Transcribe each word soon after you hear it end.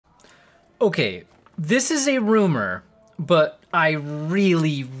Okay, this is a rumor, but I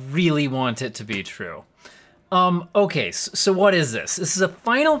really, really want it to be true. Okay, so what is this? This is a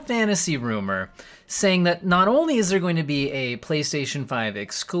Final Fantasy rumor saying that not only is there going to be a PlayStation 5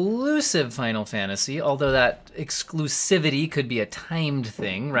 exclusive Final Fantasy, although that exclusivity could be a timed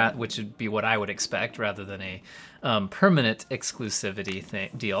thing, which would be what I would expect rather than a permanent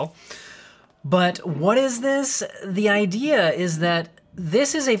exclusivity deal. But what is this? The idea is that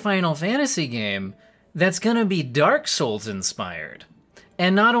this is a Final Fantasy game that's gonna be Dark Souls inspired.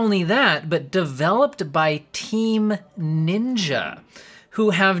 And not only that, but developed by Team Ninja, who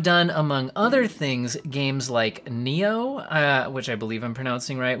have done, among other things, games like Nioh, which I believe I'm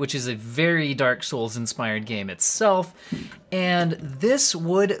pronouncing right, which is a very Dark Souls inspired game itself. And this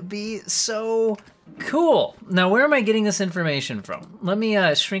would be so cool. Now, where am I getting this information from? Let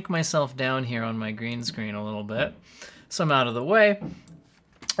me shrink myself down here on my green screen a little bit so I'm out of the way.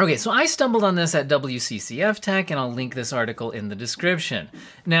 Okay, so I stumbled on this at WCCF Tech, and I'll link this article in the description.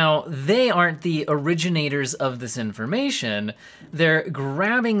 Now, they aren't the originators of this information. They're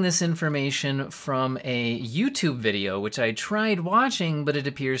grabbing this information from a YouTube video, which I tried watching, but it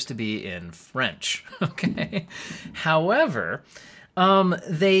appears to be in French, okay? However,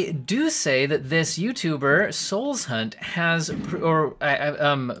 they do say that this YouTuber, Souls Hunt, has, you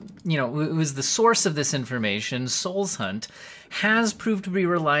know, it was the source of this information, Souls Hunt, has proved to be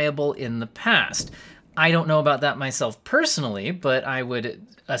reliable in the past. I don't know about that myself personally, but I would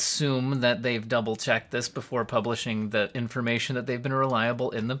assume that they've double-checked this before publishing the information that they've been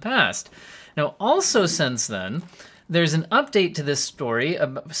reliable in the past. Now, also since then, there's an update to this story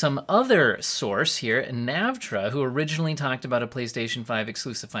of some other source here, Navtra, who originally talked about a PlayStation 5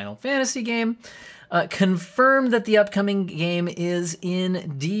 exclusive Final Fantasy game, confirmed that the upcoming game is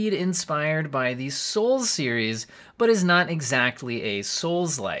indeed inspired by the Souls series, but is not exactly a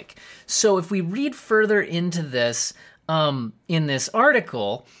Souls-like. So if we read further into this in this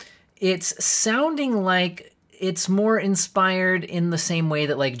article, it's sounding like it's more inspired in the same way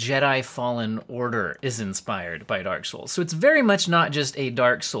that like Jedi Fallen Order is inspired by Dark Souls. So it's very much not just a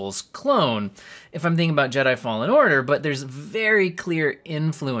Dark Souls clone if I'm thinking about Jedi Fallen Order, but there's very clear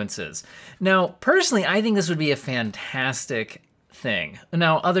influences. Now, personally, I think this would be a fantastic thing.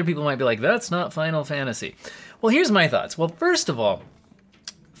 Now, other people might be like, that's not Final Fantasy. Well, here's my thoughts. Well, first of all,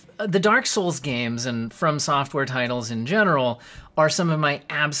 the Dark Souls games and From Software titles in general are some of my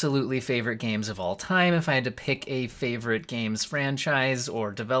absolutely favorite games of all time. If I had to pick a favorite games franchise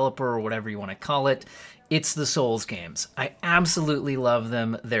or developer or whatever you want to call it, it's the Souls games. I absolutely love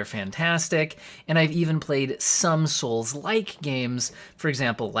them. They're fantastic. And I've even played some Souls-like games, for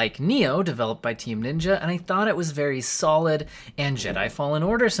example, like Nioh, developed by Team Ninja, and I thought it was very solid, and Jedi Fallen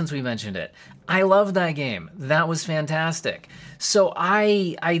Order, since we mentioned it. I love that game. That was fantastic. So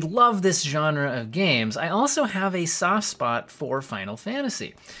I love this genre of games. I also have a soft spot for Final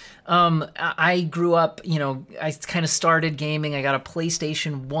Fantasy. I grew up, you know, I kind of started gaming. I got a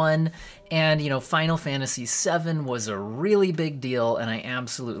PlayStation 1, and, you know, Final Fantasy VII was a really big deal, and I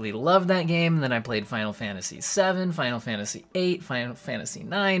absolutely loved that game. And then I played Final Fantasy VII, Final Fantasy VIII, Final Fantasy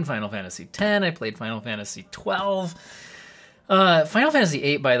IX, Final Fantasy X. I played Final Fantasy XII. Final Fantasy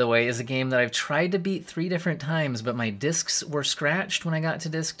VIII, by the way, is a game that I've tried to beat 3 different times, but my discs were scratched when I got to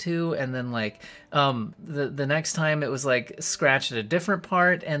disc 2, and then like the next time it was like scratched at a different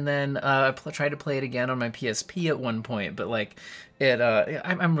part, and then I tried to play it again on my PSP at one point, but like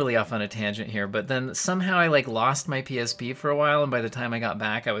I'm really off on a tangent here, but then somehow I like lost my PSP for a while, and by the time I got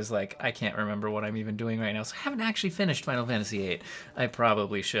back, I was like, I can't remember what I'm even doing right now, so I haven't actually finished Final Fantasy VIII. I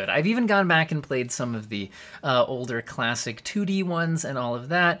probably should. I've even gone back and played some of the older classic 2D ones and all of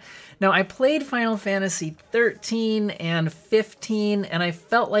that. Now, I played Final Fantasy 13 and 15, and I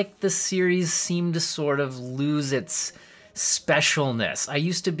felt like the series seemed to sort of lose its specialness. I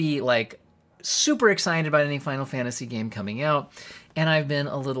used to be like super excited about any Final Fantasy game coming out, and I've been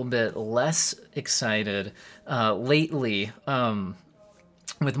a little bit less excited lately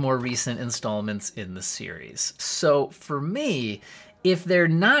with more recent installments in the series. So for me, if they're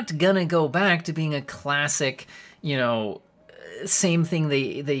not gonna go back to being a classic, you know, same thing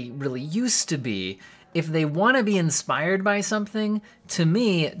they really used to be, if they want to be inspired by something, to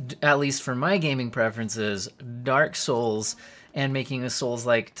me, at least for my gaming preferences, Dark Souls and making a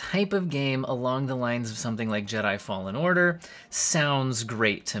Souls-like type of game along the lines of something like Jedi Fallen Order sounds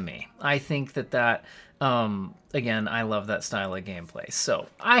great to me. I think that again, I love that style of gameplay. So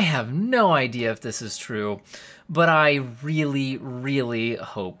I have no idea if this is true, but I really, really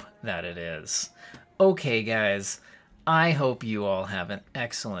hope that it is. Okay, guys, I hope you all have an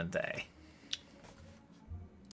excellent day.